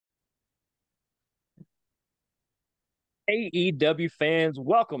AEW fans,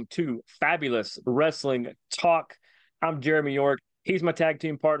 welcome to Fabulous Wrestling Talk. I'm Jeremy York. He's my tag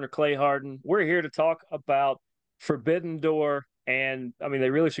team partner, Clay Harden. We're here to talk about Forbidden Door, and I mean, they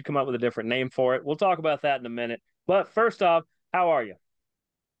really should come up with a different name for it. We'll talk about that in a minute. But first off, how are you?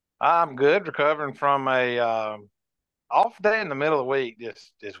 I'm good, recovering from a off day in the middle of the week.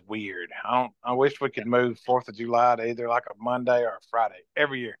 Just weird. I wish we could move Fourth of July to either like a Monday or a Friday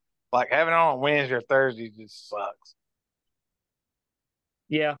every year. Like having it on a Wednesday or Thursday just sucks.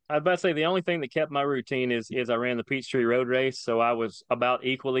 Yeah, I was about to say the only thing that kept my routine is I ran the Peachtree Road Race, so I was about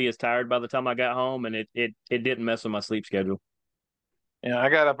equally as tired by the time I got home, and it didn't mess with my sleep schedule. I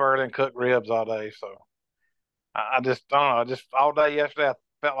got up early and cooked ribs all day, so I just I don't know. Just all day yesterday, I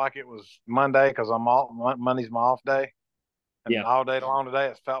felt like it was Monday because Monday's my off day, and Yeah. all day long today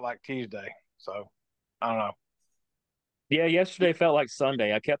it felt like Tuesday. So I don't know. Yeah, yesterday felt like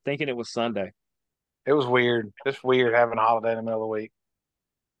Sunday. I kept thinking it was Sunday. It was weird. Just weird having a holiday in the middle of the week.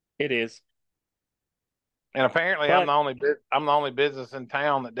 It is. And apparently, But I'm the only business in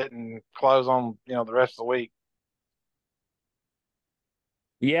town that didn't close on the rest of the week.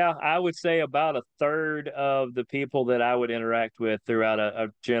 yeah, I would say about a third of the people that I would interact with throughout a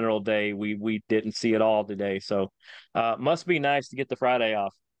general day, we didn't see it all today. So must be nice to get the Friday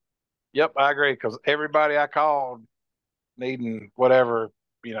off. Yep, I agree because everybody I called needing whatever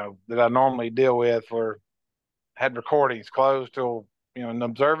that I normally deal with were had recordings closed till an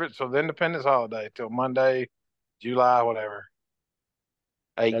observance of the Independence holiday till Monday, July whatever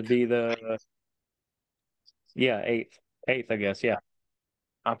That'd 8th. be the yeah, eighth, I guess. Yeah.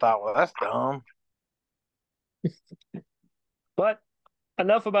 I thought, well, that's dumb. But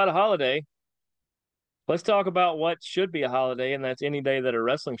enough about a holiday. Let's talk about what should be a holiday, and that's any day that a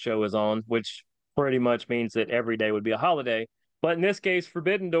wrestling show is on, which pretty much means that every day would be a holiday. But in this case,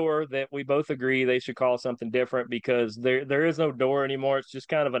 Forbidden Door, that we both agree they should call something different because there is no door anymore. It's just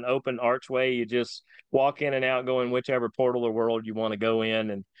kind of an open archway. You just walk in and out, go in whichever portal or world you want to go in,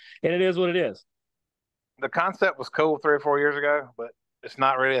 and it is what it is. The concept was cool 3 or 4 years ago, but it's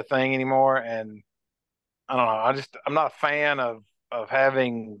not really a thing anymore. And I don't know. I'm not a fan of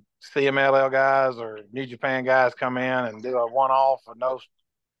having CMLL guys or New Japan guys come in and do a one off with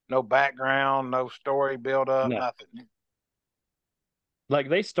no background, no story build up, No. nothing. Like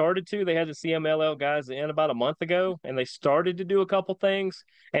they started to, they had the CMLL guys in about a month ago, and they started to do a couple things.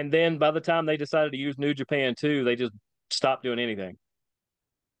 And then by the time they decided to use New Japan too, they just stopped doing anything.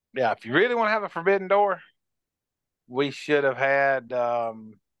 Yeah, if you really want to have a Forbidden Door, we should have had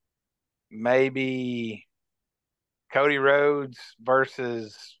maybe Cody Rhodes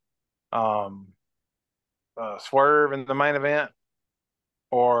versus um, Swerve in the main event,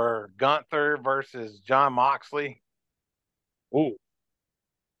 or Gunther versus John Moxley. Ooh,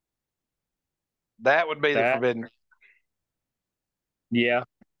 That would be the that Forbidden. yeah.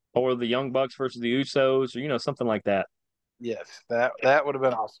 Or the Young Bucks versus the Usos, or something like that. Yes, that would have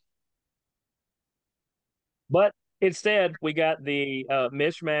been awesome. But instead, we got the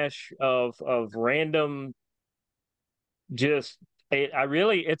mishmash of random just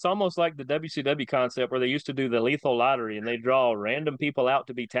it's almost like the WCW concept where they used to do the lethal lottery and they draw random people out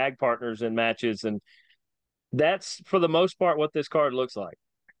to be tag partners in matches, and that's for the most part what this card looks like.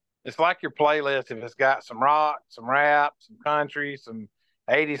 It's like your playlist. If it's got some rock, some rap, some country, some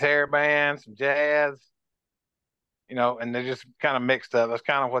 '80s hair bands, some jazz, and they're just kind of mixed up. That's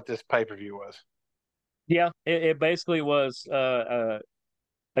kind of what this pay per view was. Yeah, it basically was a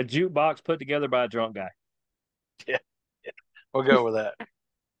jukebox put together by a drunk guy. Yeah, yeah. We'll go with that.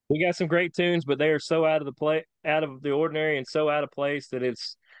 We got some great tunes, but they are so out of the ordinary, and so out of place that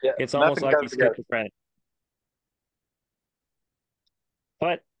Yeah, it's almost nothing like he goes together. skipped the credit.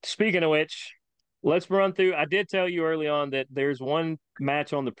 But speaking of which, let's run through. I did tell you early on that there's one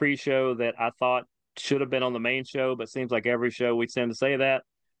match on the pre-show that I thought should have been on the main show, but seems like every show we tend to say that.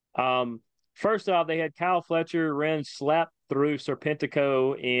 Um, First off, they had Kyle Fletcher Ren slap through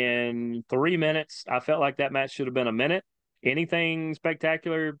Serpentico in 3 minutes. I felt like that match should have been a minute. Anything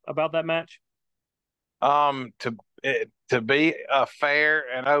spectacular about that match? To be fair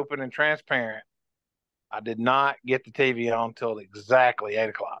and open and transparent, I did not get the TV on until exactly 8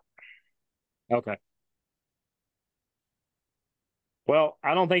 o'clock. Okay. Well,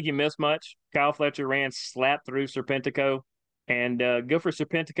 I don't think you missed much. Kyle Fletcher ran slap through Serpentico, and good for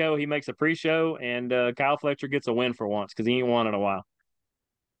Serpentico. He makes a pre-show, and Kyle Fletcher gets a win for once because he ain't won in a while.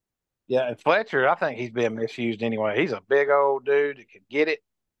 Yeah, and Fletcher, I think he's being misused anyway. He's a big old dude that could get it.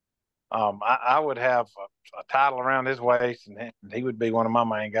 I would have a title around his waist, and he would be one of my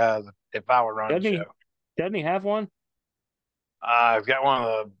main guys if I were running Doesn't the he? show. Doesn't he have one? I've got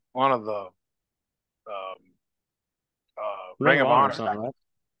one of the um, Ring Ring of of Honor or Honor. something, right?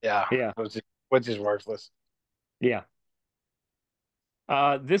 Yeah, Yeah, which is worthless. yeah.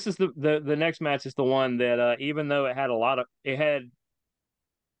 This is the next match is the one that even though it had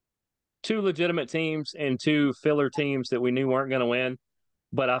two legitimate teams and two filler teams that we knew weren't going to win,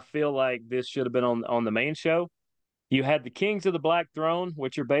 but I feel like this should have been on the main show. You had the Kings of the Black Throne,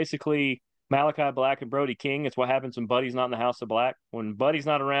 which are basically Malachi Black and Brody King. It's what happens when Buddy's not in the House of Black. When Buddy's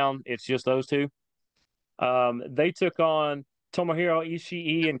not around, it's just those two. They took on Tomohiro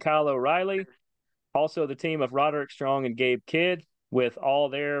Ishii and Kyle O'Reilly. Also, the team of Roderick Strong and Gabe Kidd with all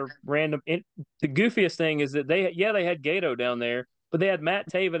their random. The goofiest thing is that they had Gato down there, but they had Matt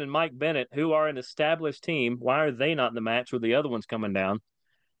Taven and Mike Bennett, who are an established team. Why are they not in the match with the other ones coming down?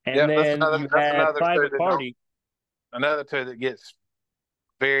 And Yep, then you that's had another two Private that don't. Party. Another two that gets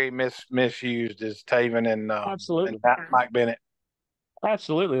very misused is Taven and Absolutely. Mike Bennett.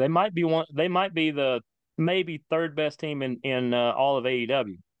 Absolutely. They might be one. They might be the maybe third best team in all of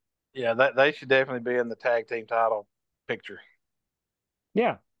AEW. Yeah, they should definitely be in the tag team title picture.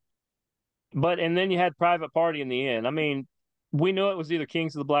 Yeah. But and then you had Private Party in the end. I mean, we knew it was either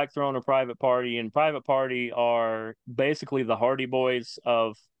Kings of the Black Throne or Private Party, and Private Party are basically the Hardy Boys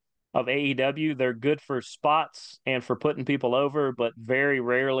of AEW. They're good for spots and for putting people over, but very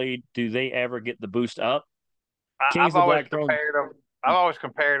rarely do they ever get the boost up. I've Kings of the always Black Throne. compared them. I've always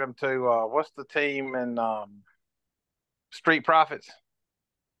compared them to what's the team in Street Profits?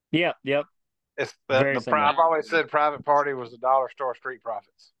 Yeah, yep, It's very similar. I've always said Private Party was the dollar store Street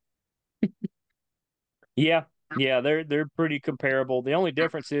Profits. Yeah, yeah, they're pretty comparable. The only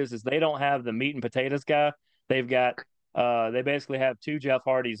difference is they don't have the meat and potatoes guy. They've got they basically have two Jeff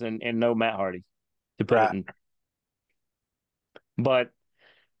Hardys and no Matt Hardy to put it Right. in. But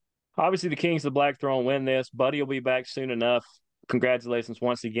obviously the Kings of the Black Throne win this. Buddy will be back soon enough. Congratulations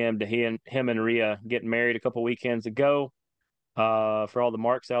once again to him and Rhea getting married a couple weekends ago. For all the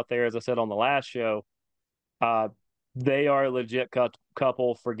marks out there, as I said on the last show, uh, they are a legit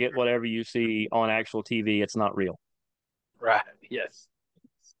couple. Forget whatever you see on actual TV. It's not real. Right. Yes.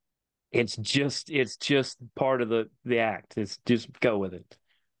 It's just part of the act. It's just go with it.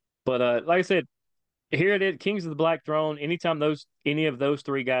 But like I said, here it is, Kings of the Black Throne. Anytime any of those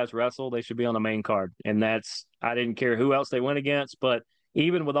three guys wrestle, they should be on the main card. And that's I didn't care who else they went against, but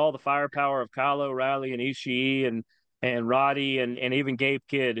even with all the firepower of Kyle O'Reilly and Ishii and Roddy and even Gabe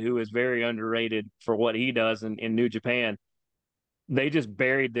Kidd, who is very underrated for what he does in New Japan, they just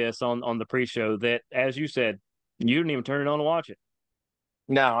buried this on the pre-show that, as you said, you didn't even turn it on to watch it.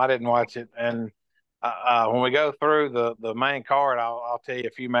 No, I didn't watch it. And when we go through the main card, I'll tell you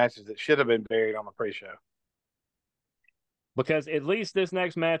a few matches that should have been buried on the pre-show. Because at least this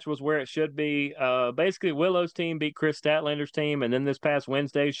next match was where it should be. Basically, Willow's team beat Chris Statlander's team, and then this past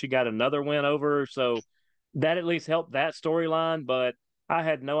Wednesday she got another win over her, so that at least helped that storyline. But I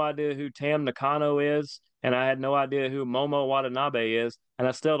had no idea who Tam Nakano is, and I had no idea who Momo Watanabe is, and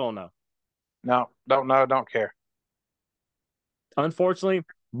I still don't know. No, don't know, don't care. Unfortunately,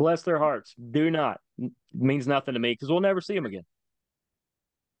 bless their hearts, do not. It means nothing to me because we'll never see them again.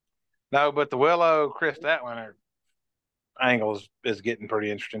 No, but the Willow Chris Statlander angle is getting pretty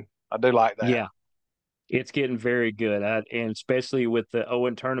interesting. I do like that. Yeah, it's getting very good, and especially with the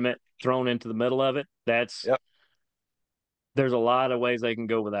Owen tournament thrown into the middle of it. Yep. There's a lot of ways they can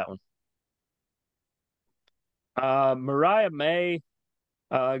go with that one. Mariah May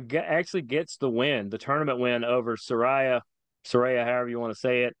actually gets the win, the tournament win over Soraya, however you want to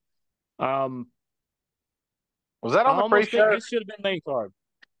say it. Um, Was that I on the almost think pre-show? this should have been main card.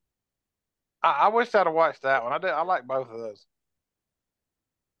 I wish I'd have watched that one. I did. I like both of those.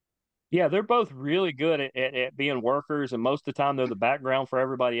 Yeah, they're both really good at being workers, and most of the time they're the background for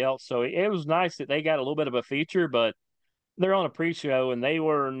everybody else. So it was nice that they got a little bit of a feature, but they're on a pre-show, and they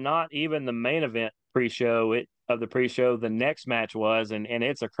were not even the main event pre-show of the pre-show. The next match was, and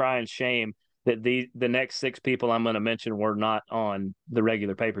it's a crying shame that the next six people I'm going to mention were not on the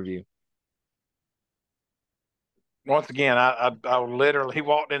regular pay-per-view. Once again, I literally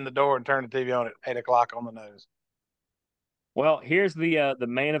walked in the door and turned the TV on at 8 o'clock on the nose. Well, here's the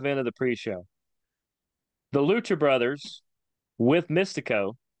main event of the pre-show: the Lucha Brothers with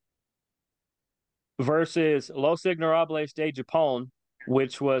Mystico versus Los Ignorables de Japón,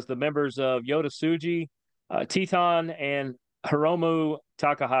 which was the members of Yota Tsuji, Titan, and Hiromu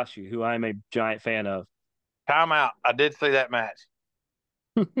Takahashi, who I'm a giant fan of. Time out. I did see that match.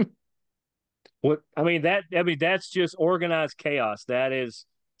 What I mean that's just organized chaos. That is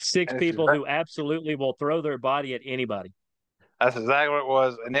six And it's people who absolutely will throw their body at anybody. that's exactly what it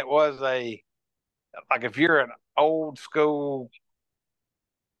was. And it was like if you're an old school,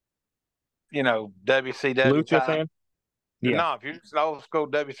 WCW Lucha type, fan? Yeah, No, if you're just an old school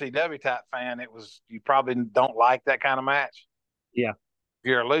WCW type fan, you probably don't like that kind of match. yeah. If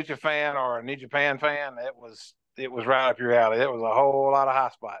you're a Lucha fan or a New Japan fan, it was right up your alley. It was a whole lot of high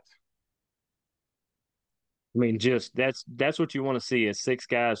spots. I mean, just that's what you want to see is six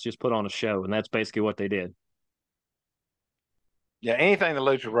guys just put on a show, and that's basically what they did. Yeah, anything the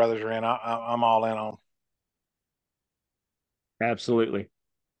Lucha Brothers are in, I'm all in on. Absolutely.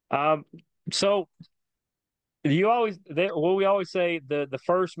 Um, so we always say the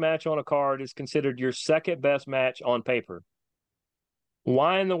first match on a card is considered your second best match on paper.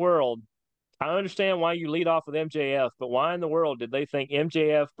 Why in the world? I understand why you lead off with MJF, but why in the world did they think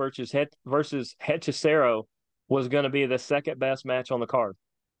MJF versus Hechicero was going to be the second best match on the card?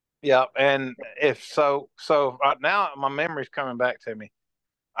 Yeah, and if so now my memory's coming back to me.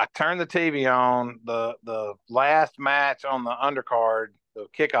 I turned the TV on. The last match on the undercard, the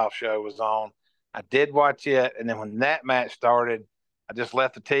kickoff show was on. I did watch it, and then when that match started, I just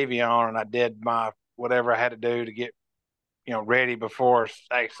left the TV on and I did my whatever I had to do to get ready before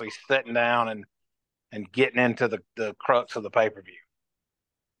actually sitting down and getting into the crux of the pay per view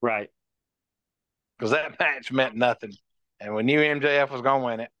Right. because that match meant nothing, and we knew MJF was going to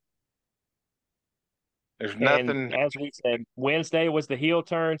win it. There's And nothing. as we said, Wednesday was the heel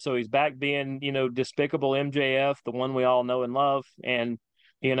turn, so he's back being, despicable MJF, the one we all know and love, and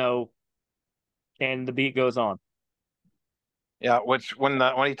you know, and the beat goes on. Yeah, which when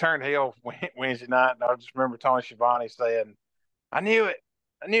he turned heel Wednesday night, I just remember Tony Schiavone saying, "I knew it.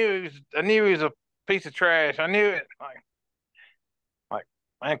 I knew he was a piece of trash. I knew it." Like,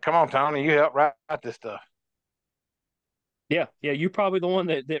 man, come on, Tony, you help write this stuff. Yeah, yeah, you're probably the one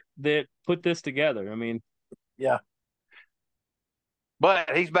that put this together. I mean, Yeah,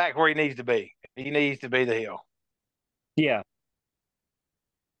 but he's back where he needs to be. He needs to be the heel. yeah,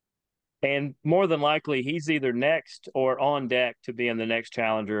 and more than likely he's either next or on deck to be in the next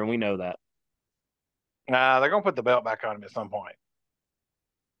challenger, and we know that. They're gonna put the belt back on him at some point.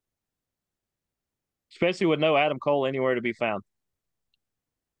 Especially with no Adam Cole anywhere to be found.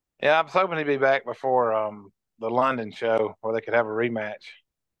 Yeah, I was hoping he'd be back before the London show where they could have a rematch,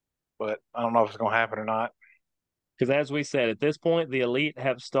 but I don't know if it's gonna happen or not. Because as we said, at this point, the elite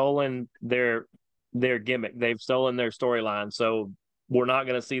have stolen their gimmick. They've stolen their storyline. So we're not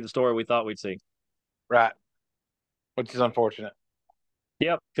going to see the story we thought we'd see. Right, which is unfortunate.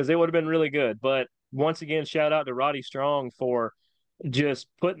 Yep, because it would have been really good. But once again, shout out to Roddy Strong for just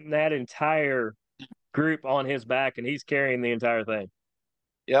putting that entire group on his back, and he's carrying the entire thing.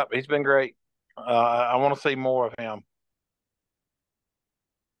 Yep, he's been great. I want to see more of him.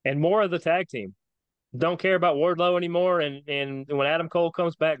 And more of the tag team. Don't care about Wardlow anymore. And when Adam Cole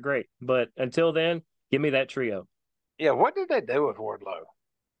comes back, great. But until then, give me that trio. Yeah, what did they do with Wardlow?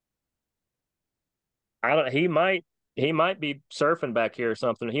 I don't. He might be surfing back here or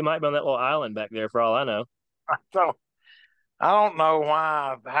something. He might be on that little island back there for all I know. So I don't know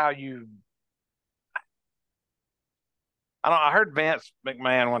why how you. I don't. I heard Vince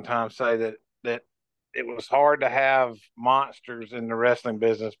McMahon one time say that it was hard to have monsters in the wrestling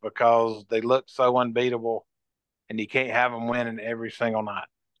business because they look so unbeatable, and you can't have them winning every single night.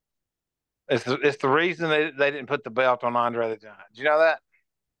 It's the reason they didn't put the belt on Andre the Giant. Did you know that?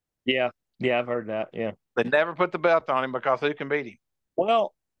 Yeah, yeah, I've heard that. Yeah. They never put the belt on him because who can beat him?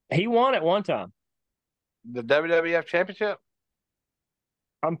 Well, he won at one time. The WWF Championship?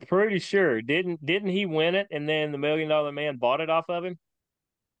 I'm pretty sure. Didn't he win it and then the $1 Million Man bought it off of him?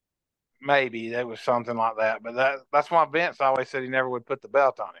 Maybe there was something like that, but that's why Vince always said he never would put the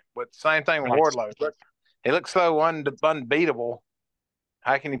belt on him. But same thing with Right. Wardlow. He looks so unbeatable.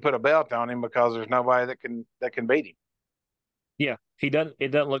 How can he put a belt on him? Because there's nobody that can beat him. Yeah, he doesn't. It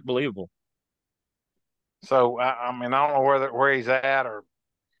doesn't look believable. So I mean, I don't know where he's at, or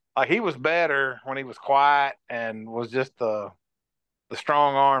like he was better when he was quiet and was just the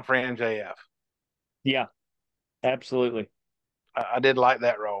strong arm for MJF. Yeah, absolutely. I did like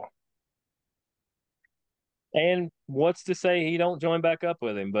that role. And what's to say he don't join back up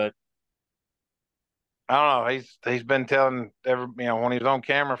with him? But I don't know. He's been telling when he was on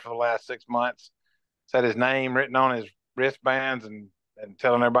camera for the last 6 months, said his name written on his wristbands and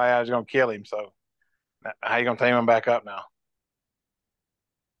telling everybody I was going to kill him. So how you going to team him back up now?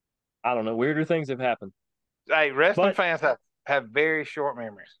 I don't know. Weirder things have happened. Hey, wrestling But fans have very short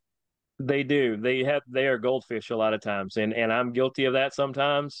memories. they do. They are goldfish a lot of times, and I'm guilty of that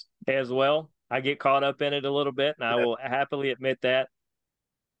sometimes as well. I get caught up in it a little bit, and I Yeah, will happily admit that.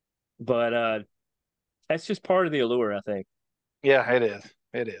 But that's just part of the allure, I think. yeah, it is.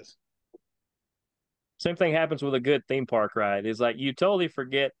 It is. Same thing happens with a good theme park ride. Is like you totally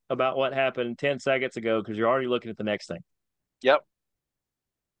forget about what happened 10 seconds ago because you're already looking at the next thing. Yep.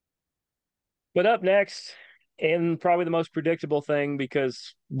 But up next, and probably the most predictable thing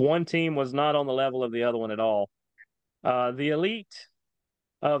because one team was not on the level of the other one at all. The Elite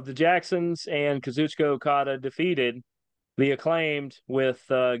of the Jacksons and Kazuchika Okada defeated the Acclaimed with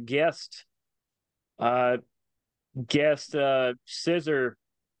uh, guest Scissor,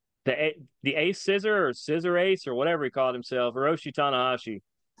 the Ace Scissor or Scissor Ace or whatever he called himself, Hiroshi Tanahashi.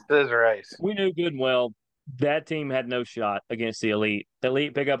 Scissor Ace. We knew good and well that team had no shot against the Elite. The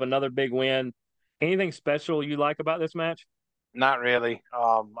Elite pick up another big win. Anything special you like about this match? Not really.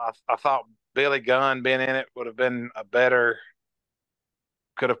 I thought Billy Gunn being in it would have been a better,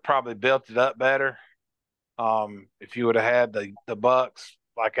 could have probably built it up better. If you would have had the Bucks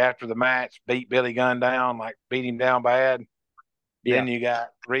like after the match beat Billy Gunn down, like beat him down bad, Yeah. then you got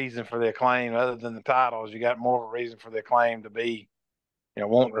reason for the Acclaim other than the titles. You got more of a reason for the Acclaim to be,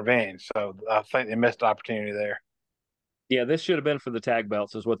 want revenge. So I think they missed the opportunity there. Yeah, this should have been for the tag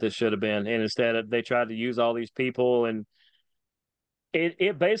belts, is what this should have been. And instead of, they tried to use all these people, and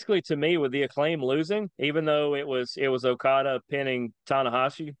it basically, to me, with the Acclaim losing, even though it was Okada pinning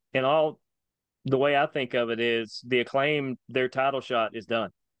Tanahashi, and all, the way I think of it is the Acclaim, their title shot is done.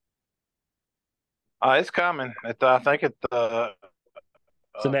 It's coming. I think It's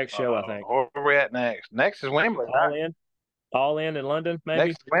the next show, I think. where are we at next? Next is Wembley, All right? in, all in London, maybe.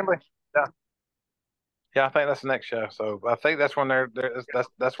 Next is Wembley. Yeah, yeah. I think that's the next show. So I think that's when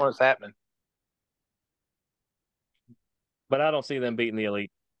that's when it's happening. But I don't see them beating the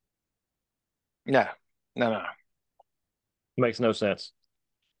Elite. No, no, no. Makes no sense.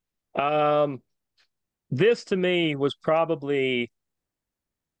 Um, this to me was probably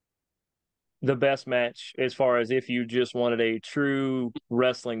the best match as far as if you just wanted a true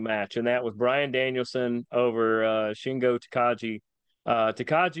wrestling match, and that was Brian Danielson over Shingo Takagi.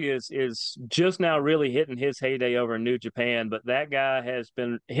 Takagi is just now really hitting his heyday over in New Japan, but that guy has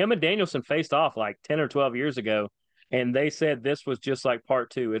been, him and Danielson faced off like 10 or 12 years ago, and they said this was just like part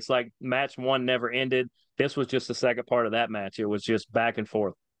two. It's like match one never ended. This was just the second part of that match. It was just back and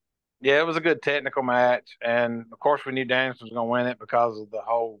forth. Yeah, it was a good technical match, and of course we knew Danielson was going to win it because of the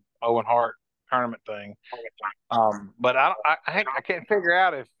whole Owen Hart tournament thing. But I can't figure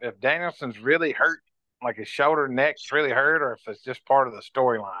out if Danielson's really hurt, like his shoulder, neck's really hurt, or if it's just part of the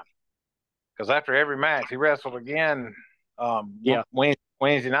storyline. Because after every match, he wrestled again Yeah,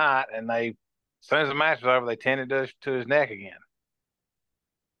 Wednesday night, and as soon as the match was over, they tended to his neck again.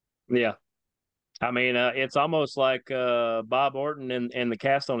 yeah. I mean, it's almost like Bob Orton and the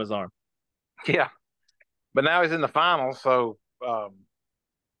cast on his arm. Yeah, but now he's in the finals, so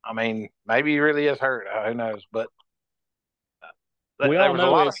I mean, maybe he really is hurt. Who knows? But We there all was a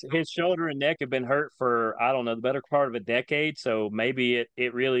know lot of his shoulder and neck have been hurt for, I don't know, the better part of a decade. So maybe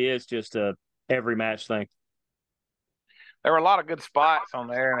it really is just a every match thing. there were a lot of good spots on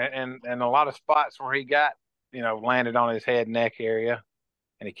there, and a lot of spots where he got landed on his head neck area,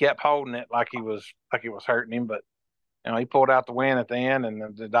 and he kept holding it like it was hurting him, but he pulled out the win at the end,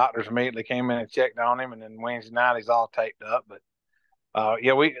 and the doctors immediately came in and checked on him, and then Wednesday night he's all taped up. But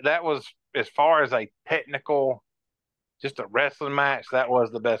yeah, we that was as far as a technical, just a wrestling match. That was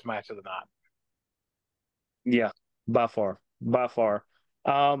the best match of the night. Yeah, by far, by far.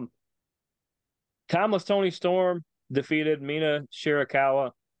 Um, Timeless Tony Storm defeated Mina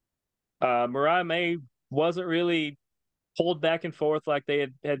Shirakawa. Mariah May wasn't really pulled back and forth like they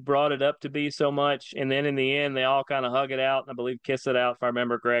had brought it up to be so much. And then in the end, they all kind of hug it out and I believe kiss it out, if I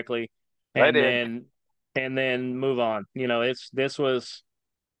remember correctly. They And did. then move on. This was,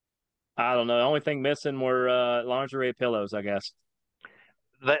 I don't know. The only thing missing were lingerie pillows, I guess.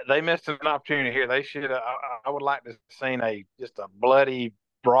 They missed an opportunity here. They should. I would like to have seen just a bloody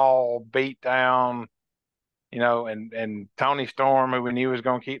brawl, beat down. And Tony Storm, who we knew was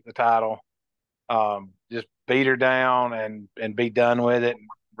going to keep the title, just beat her down and be done with it and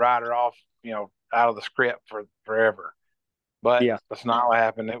write her off, out of the script for forever. But Yeah, that's not what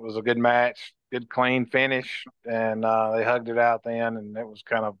happened. It was a good match, good clean finish, and they hugged it out then, and it was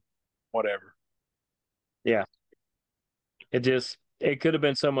kind of whatever. yeah. It could have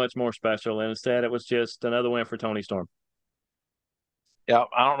been so much more special, and instead it was just another win for Tony Storm. Yeah,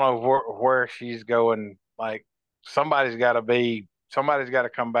 I don't know where she's going. Like somebody's got to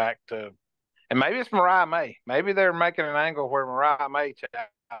come back to, and maybe it's Mariah May. Maybe they're making an angle where Mariah May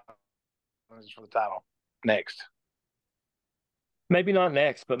challenges for the title next. Maybe not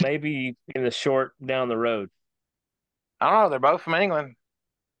next, but maybe in the short down the road. I don't know. They're both from England.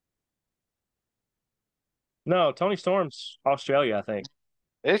 No, Tony Storm's Australia, I think.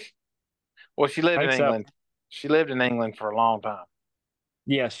 Is Well, she lived I in think so. England. She lived in England for a long time.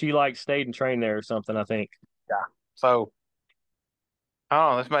 Yeah, she like stayed and trained there or something, I think. Yeah. So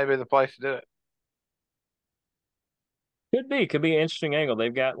Oh, this may be the place to do it. Could be an interesting angle.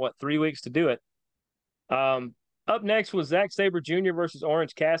 They've got what 3 weeks to do it. Um, Up next was Zack Sabre Jr. versus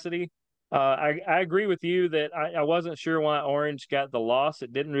Orange Cassidy. I agree with you that I wasn't sure why Orange got the loss.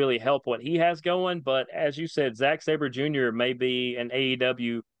 It didn't really help what he has going, but as you said, Zack Sabre Jr. may be in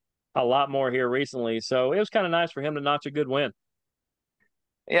AEW a lot more here recently, so it was kind of nice for him to notch a good win.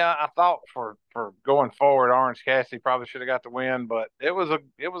 Yeah, I thought for going forward, Orange Cassidy probably should have got the win, but it was a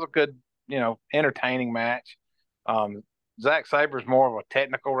good, entertaining match. Um, Zack Sabre's more of a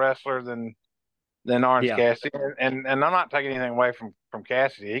technical wrestler than Orange Yeah. Cassidy, and I'm not taking anything away from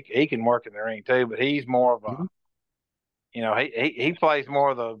Cassidy. He can work in the ring too, but he's more of a, Mhm. he plays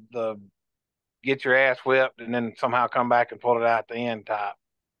more of the get your ass whipped and then somehow come back and pull it out at the end type.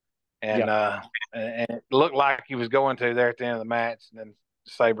 And Yep. uh, and it looked like he was going to there at the end of the match, and then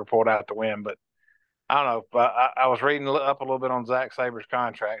Sabre pulled out the win. But I don't know. But I was reading up a little bit on Zack Sabre's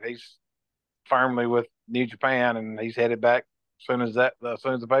contract. He's firmly with New Japan, and he's headed back as soon as the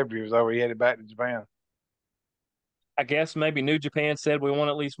pay per view is over. He headed back to Japan. I guess maybe New Japan said we want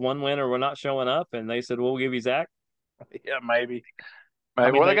at least one win or we're not showing up, and they said we'll give you Zach. Yeah, maybe. I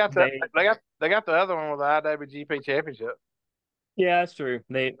Maybe. mean, Well, they they got the they they got the other one with the IWGP Championship, yeah, that's true.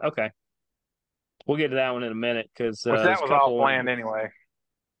 They okay. We'll get to that one in a minute because which there's that a was all couple. planned anyway.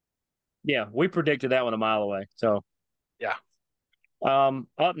 Yeah, we predicted that one a mile away. So Yeah.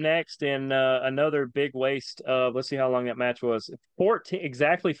 up next in another big waste of let's see how long that match was.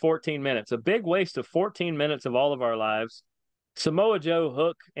 14 minutes. A big waste of 14 minutes of all of our lives. Samoa Joe,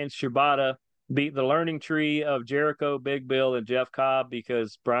 Hook, and Shibata beat the learning tree of Jericho, Big Bill, and Jeff Cobb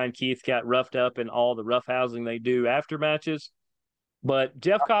because Brian Keith got roughed up in all the rough housing they do after matches. But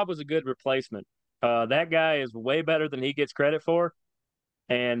Jeff Cobb was a good replacement. That guy is way better than he gets credit for,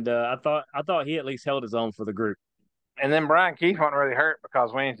 and I thought he at least held his own for the group. And then Brian Keith wasn't really hurt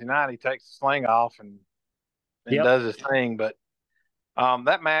because Wednesday night he takes the sling off and Yep, does his thing. But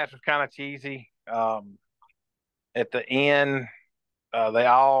that match was kind of cheesy. At the end, they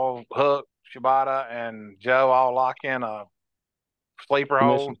all Hook, Shibata, and Joe all lock in a sleeper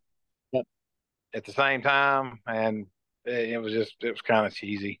hold submission. Yep. at the same time, and it was kind of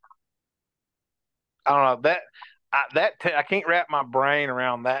cheesy. I don't know I can't wrap my brain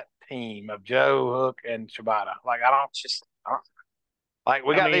around that team of Joe, Hook, and Shibata. I don't like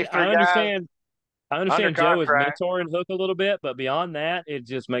we I got mean, these three guys I under understand Joe is contract. mentoring Hook a little bit, but beyond that, it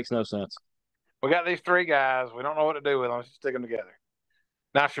just makes no sense. We got these three guys. We don't know what to do with them. Let's just stick them together.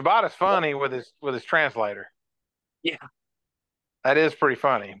 Now Shibata's funny with his translator. Yeah, That is pretty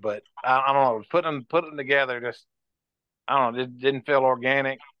funny, but I don't know. Putting them together just I don't know. It didn't feel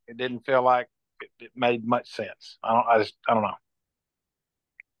organic. It didn't feel like it made much sense. I don't know.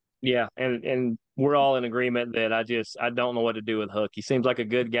 yeah, and we're all in agreement that I don't know what to do with Hook. He seems like a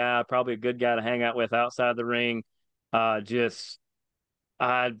good guy, probably a good guy to hang out with outside the ring. Just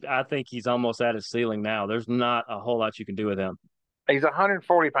I think he's almost at his ceiling now. There's not a whole lot you can do with him. He's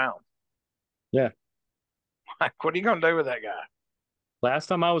 140 pounds. Yeah. Like, what are you going to do with that guy? Last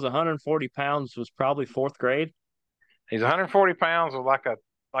time I was 140 pounds was probably fourth grade. He's 140 pounds with like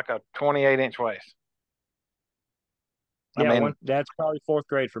a 28-inch waist. I Yeah, mean, that's probably fourth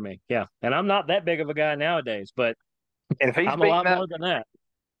grade for me. Yeah. And I'm not that big of a guy nowadays, but and I'm a lot more than that.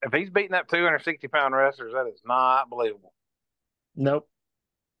 if he's beating up 260-pound wrestlers, that is not believable. Nope.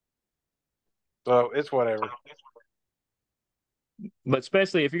 So it's whatever. But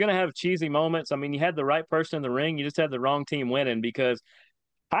especially if you're gonna have cheesy moments, I mean, you had the right person in the ring, you just had the wrong team winning because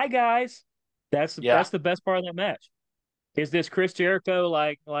hi guys, Yeah, that's the best part of that match. Is this Chris Jericho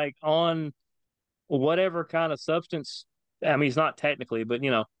like on whatever kind of substance? I mean, he's not technically, but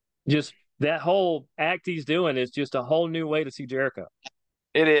just that whole act he's doing is just a whole new way to see Jericho.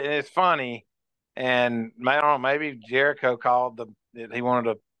 it is. It's funny, and I don't know. Maybe Jericho called he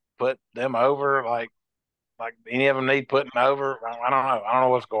wanted to put them over. Like any of them need putting over. I don't know. I don't know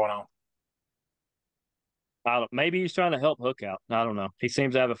what's going on. Maybe he's trying to help Hook out. I don't know. He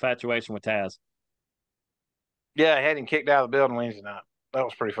seems to have a infatuation with Taz. Yeah, I had him kicked out of the building Wednesday night. That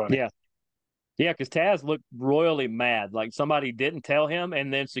was pretty funny. Yeah. Yeah, because Taz looked royally mad. Like somebody didn't tell him,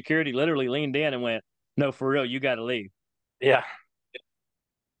 and then security literally leaned in and went, "No, for real, you got to leave." Yeah,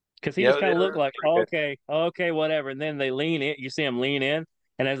 Because he yeah, just kind it of looked was like, pretty oh, good. okay, okay, whatever. And then they lean in. You see him lean in,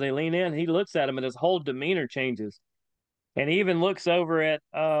 and as they lean in, he looks at him, and his whole demeanor changes. And he even looks over at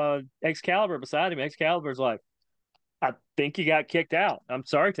Excalibur beside him. Excalibur's like, "I think you got kicked out. I'm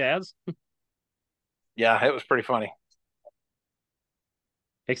sorry, Taz." Yeah, it was pretty funny.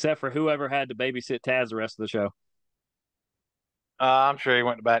 Except for whoever had to babysit Taz the rest of the show. I'm sure he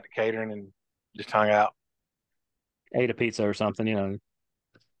went back to catering and just hung out. Ate a pizza or something.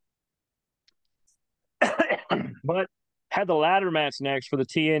 But had the ladder match next for the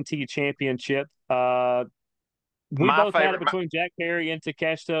TNT Championship. We My both had it favorite. between Jack Perry and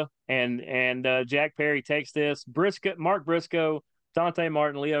Takeshita, and Jack Perry takes this. Mark Briscoe, Dante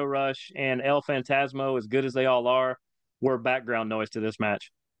Martin, Leo Rush, and El Phantasmo, as good as they all are, were background noise to this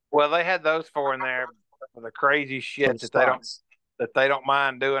match Well, they had those four in there for the crazy for the shit spots. that they don't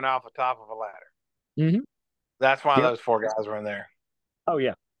mind doing off the top of a ladder. Mm-hmm. That's why Yep. those four guys were in there. Oh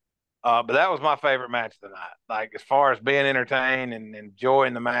yeah. But that was my favorite match of the night. Like as far as being entertained and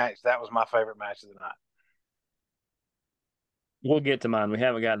enjoying the match, that was my favorite match of the night. We'll get to mine. We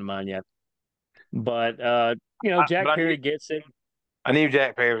haven't gotten to mine yet. But But Jack Perry gets it. I knew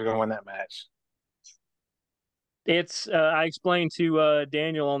Jack Perry was going to win that match. It's I explained to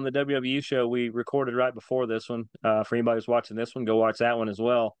Daniel on the WWE show we recorded right before this one. For anybody who's watching this one, go watch that one as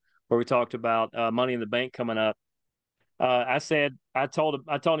well, where we talked about Money in the Bank coming up. I told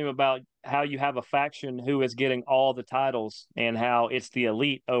him about how you have a faction who is getting all the titles and how it's the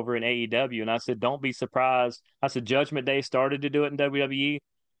elite over in AEW. And I said, don't be surprised. I said, Judgment Day started to do it in WWE.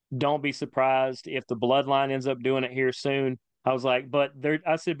 Don't be surprised if the Bloodline ends up doing it here soon. I was like, but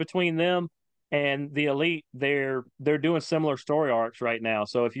I said between them and the elite, they're doing similar story arcs right now.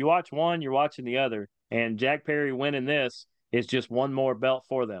 So if you watch one, you're watching the other. And Jack Perry winning this is just one more belt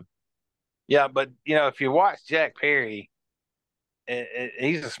for them. Yeah, but if you watch Jack Perry,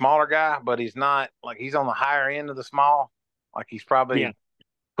 he's a smaller guy, but he's not like he's on the higher end of the small. Like he's Yeah, probably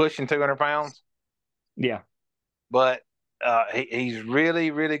pushing 200 pounds, yeah. but he's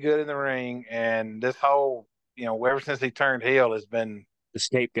really, really good in the ring. And this whole, ever since he turned heel, has been The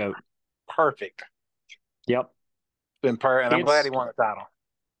scapegoat. perfect. Yep. It's been perfect, and I'm glad It's he won the title.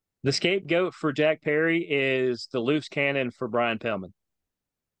 the scapegoat for Jack Perry is the loose cannon for Brian Pillman.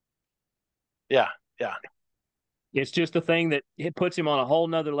 Yeah, yeah. It's just a thing that it puts him on a whole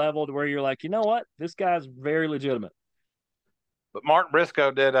nother level to where you're like, you know what? This guy's very legitimate. But Mark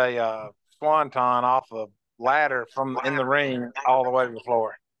Briscoe did a swanton off a ladder from in the ring all the way to the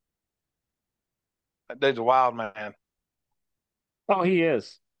floor. That dude's a wild man. Oh, he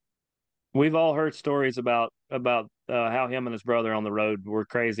is. We've all heard stories about how him and his brother on the road were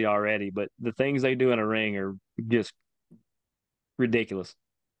crazy already, but the things they do in a ring are just ridiculous.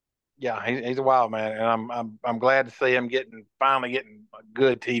 Yeah, he's a wild man, and I'm glad to see him finally getting a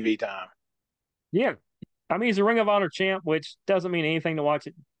good TV time. Yeah. I mean, he's a Ring of Honor champ, which doesn't mean anything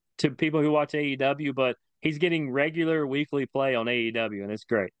to people who watch AEW, but he's getting regular weekly play on AEW, and it's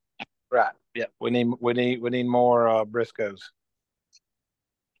great. Right. Yeah. We need more Briscoes.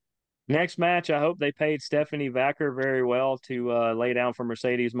 Next match, I hope they paid Stephanie Vacker very well to lay down for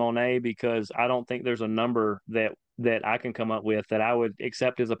Mercedes Moné because I don't think there's a number that I can come up with that I would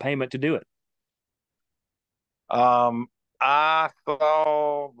accept as a payment to do it. Um, I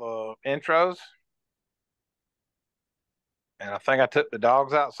saw the intros, and I think I took the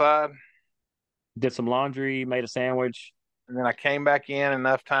dogs outside, Did some laundry, made a sandwich, and then I came back in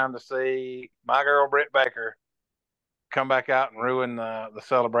enough time to see my girl Britt Baker come back out and ruin the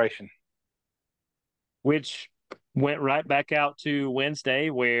celebration. which went right back out to Wednesday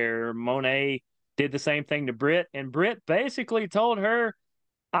where Monet did the same thing to Britt, and Britt basically told her,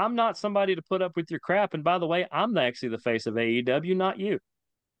 "I'm not somebody to put up with your crap, and by the way, I'm actually the face of AEW, not you."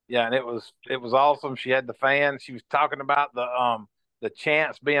 Yeah, and it was awesome. She had the fans. She was talking about the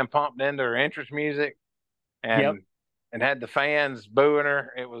chants being pumped into her entrance music, Yep. and had the fans booing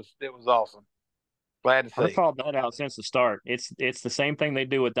her. It was awesome. Glad to I've see. called that out since the start. It's the same thing they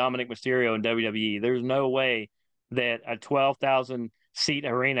do with Dominic Mysterio in WWE. There's no way that a 12,000 seat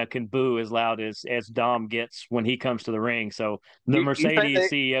arena can boo as loud as Dom gets when he comes to the ring. So the You think Mercedes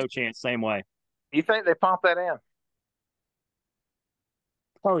they CEO chants same way. you think they pump that in?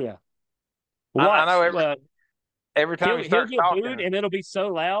 Oh yeah, I know watch. every time he He'll starts get booed talking, and it'll be so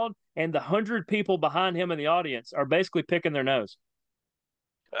loud, and the 100 people behind him in the audience are basically picking their nose.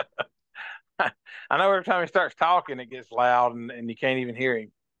 I know every time he starts talking, it gets loud and you can't even hear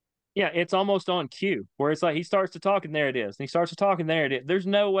him. Yeah, it's almost on cue where it's like he starts to talk and there it is. And he starts to talk and there it is. There's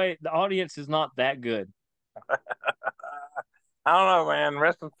no way the audience is not that good. I don't know, man.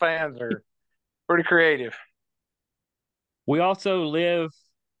 Wrestling fans are pretty creative. We also live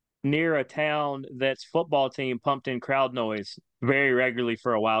near a town that's football team pumped in crowd noise very regularly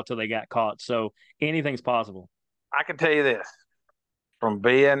for a while till they got caught. So anything's possible. I can tell you this from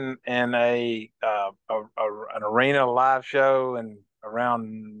being in an arena live show and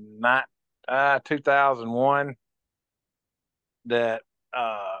around 2001 that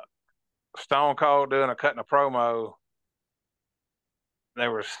Stone Cold doing a cutting a promo. There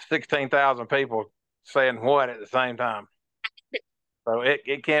were 16,000 people saying what at the same time. So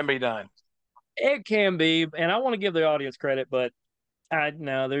it can be done. It can be, and I want to give the audience credit, but I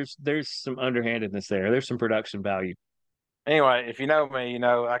no, there's some underhandedness there. There's some production value. Anyway, if you know me, you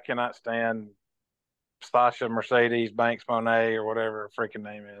know I cannot stand Sasha Mercedes Banks Monet or whatever her freaking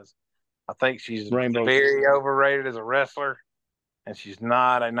name is. I think she's Rainbow. very overrated as a wrestler, and she's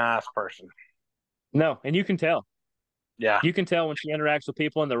not a nice person. No, and you can tell. Yeah, You can tell when she interacts with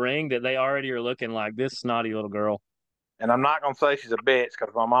people in the ring that they already are looking like this snotty little girl. and I'm not gonna say she's a bitch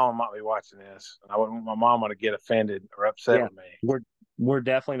because my mama might be watching this, and I wouldn't want my mama to get offended or upset Yeah, with me. we're we're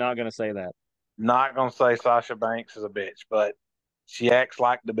definitely not going to say that. Not gonna say Sasha Banks is a bitch, but she acts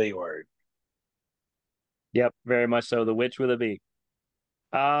like the B word. Yep, very much so. The witch with a B.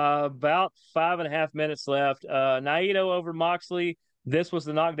 About 5.5 minutes left. Naito over Moxley. This was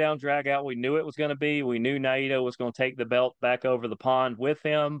the knockdown drag out we knew it was going to be. We knew Naito was going to take the belt back over the pond with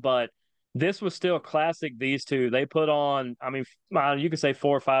him, but this was still classic. These two, they put on, I mean, you could say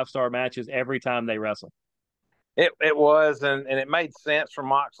 4 or 5 star matches every time they wrestle. It was, and it made sense for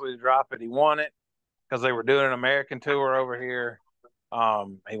Moxley to drop it. He won it because they were doing an American tour over here.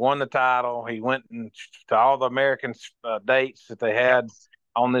 He won the title. He went to all the American dates that they had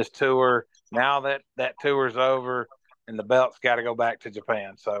on this tour. Now that that tour is over and the belt's got to go back to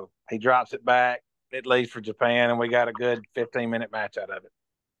Japan, so he drops it back. It leaves for Japan, and we got a good 15-minute match out of it.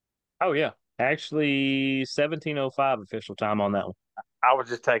 Oh, yeah. Actually, 17:05 official time on that one. I was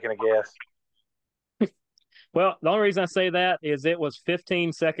just taking a guess. Well, the only reason I say that is it was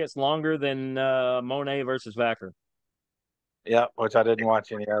 15 seconds longer than Monet versus Vacker, Yeah, which I didn't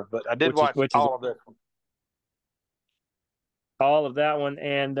watch any of, but I did which is watch which is all of this one. all of that one.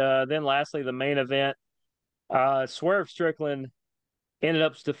 And then lastly, the main event, Swerve Strickland ended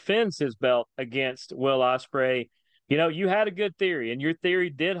up defends his belt against Will Ospreay. You know, you had a good theory, and your theory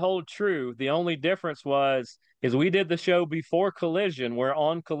did hold true. The only difference was is we did the show before Collision, where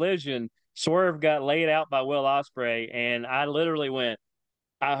on Collision, Swerve got laid out by Will Ospreay, and I literally went,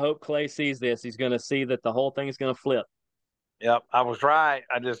 I hope Clay sees this. He's going to see that the whole thing is going to flip. Yep, I was right.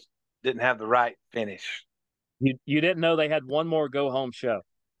 I just didn't have the right finish. You didn't know they had one more go home show.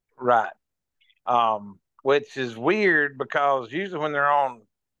 Right. Which is weird because usually when they're on,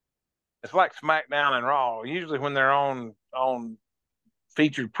 it's like SmackDown and Raw. Usually when they're on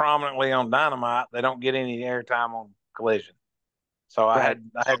featured prominently on Dynamite, they don't get any airtime on Collision. So Right.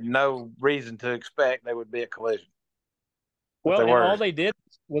 I had no reason to expect they would be at Collision, but Well, they and were. all they did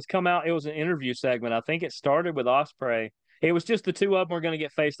was come out. It was an interview segment. I think it started with Osprey. It was just the two of them were going to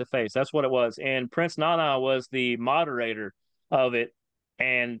get face to face. That's what it was. And Prince Nana was the moderator of it.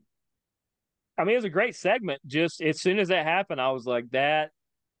 And I mean, it was a great segment. Just as soon as that happened, I was like, that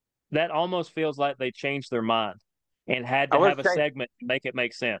almost feels like they changed their mind and had I to would have have a changed. segment to make it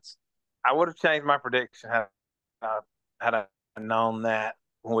make sense. I would have changed my prediction had I known that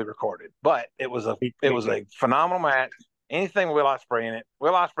when we recorded. But it Me was too. a phenomenal match. Anything with Will Ospreay in it,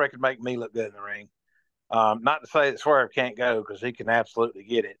 Will Ospreay could make me look good in the ring. Not to say that Swerve can't go because he can absolutely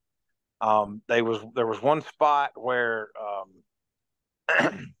get it. There was one spot where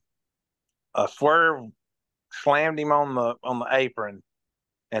Swerve slammed him on the apron,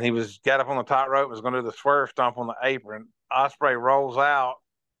 and he was got up on the top rope, was going to do the Swerve stomp on the apron. Ospreay rolls out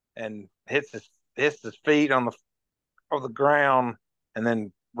and hits his feet on the ground, and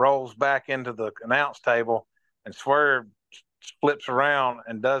then rolls back into the announce table, and Swerve flips around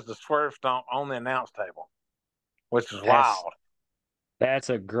and does the Swerve stomp on the announce table, which is That's wild. that's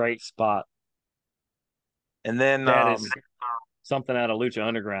a great spot. And then That is something out of Lucha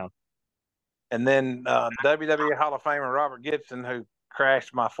Underground. WWE Hall of Famer Robert Gibson, who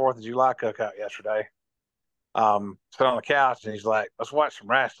crashed my Fourth of July cookout yesterday, sat on the couch and he's like, "Let's watch some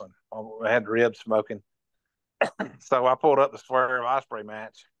wrestling." I had ribs smoking, so I pulled up the Swerve Osprey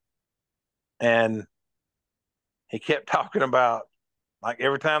match, and he kept talking about like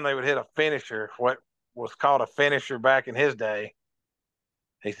every time they would hit a finisher, what was called a finisher back in his day.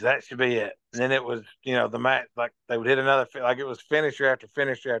 He said that should be it. And then it was, the match like they would hit another like it was finisher after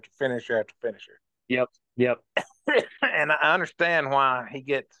finisher after finisher after finisher. Yep. Yep. And I understand why he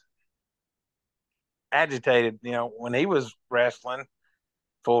gets agitated. When he was wrestling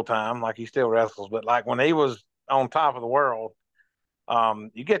full time, like he still wrestles, but like when he was on top of the world,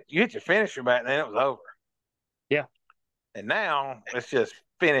 you hit your finisher back, and then it was over. Yeah. And now it's just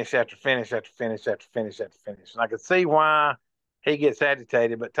finish after finish after finish after finish after finish. And I could see why he gets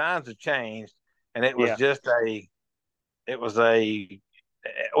agitated, but times have changed, and Yeah. it was a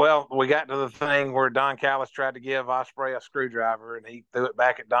well, we got to the thing where Don Callis tried to give Osprey a screwdriver, and he threw it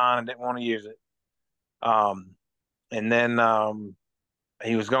back at Don and didn't want to use it. Um, and then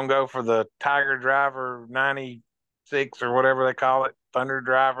he was going to go for the Tiger Driver 96 or whatever they call it, Thunder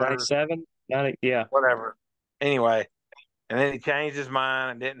Driver 97. Yeah. whatever. Anyway, and then he changed his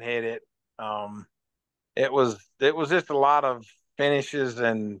mind and didn't hit it. Um, it was just a lot of finishes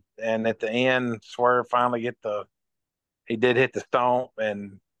and at the end, Swerve finally get the he did hit the stomp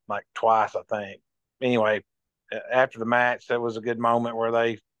and like twice, I think. Anyway, after the match, there was a good moment where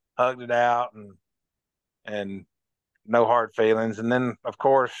they hugged it out and no hard feelings. And then, of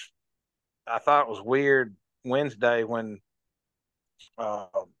course, I thought it was weird Wednesday when uh,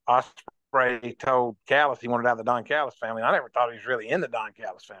 Osprey told Callis he wanted out of the Don Callis family. I never thought he was really in the Don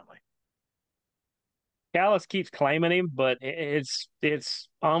Callis family. Callis keeps claiming him, but it's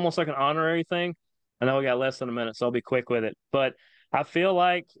almost like an honorary thing. I know we got less than a minute, so I'll be quick with it. But I feel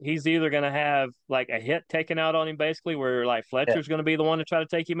like he's either going to have like a hit taken out on him, basically, where like Yeah, Fletcher's going to be the one to try to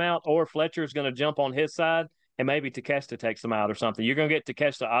take him out, or Fletcher's going to jump on his side and maybe Takeshita takes him out or something. You're going to get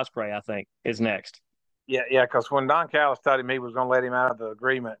Takeshita Osprey, I think, is next. yeah. Because when Don Callis told him he was going to let him out of the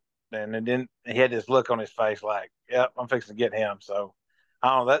agreement, and it didn't, he had this look on his face like, "Yep, I'm fixing to get him." So I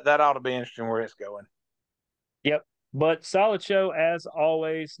don't know. That ought to be interesting where it's going. Yep. But solid show as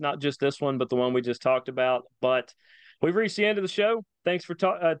always, not just this one, but the one we just talked about. But we've reached the end of the show. Thanks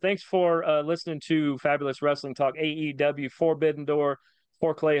for listening to Fabulous Wrestling Talk AEW Forbidden Door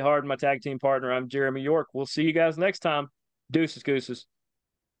for Clay Harden, my tag team partner. I'm Jeremy York. We'll see you guys next time. Deuces, gooses.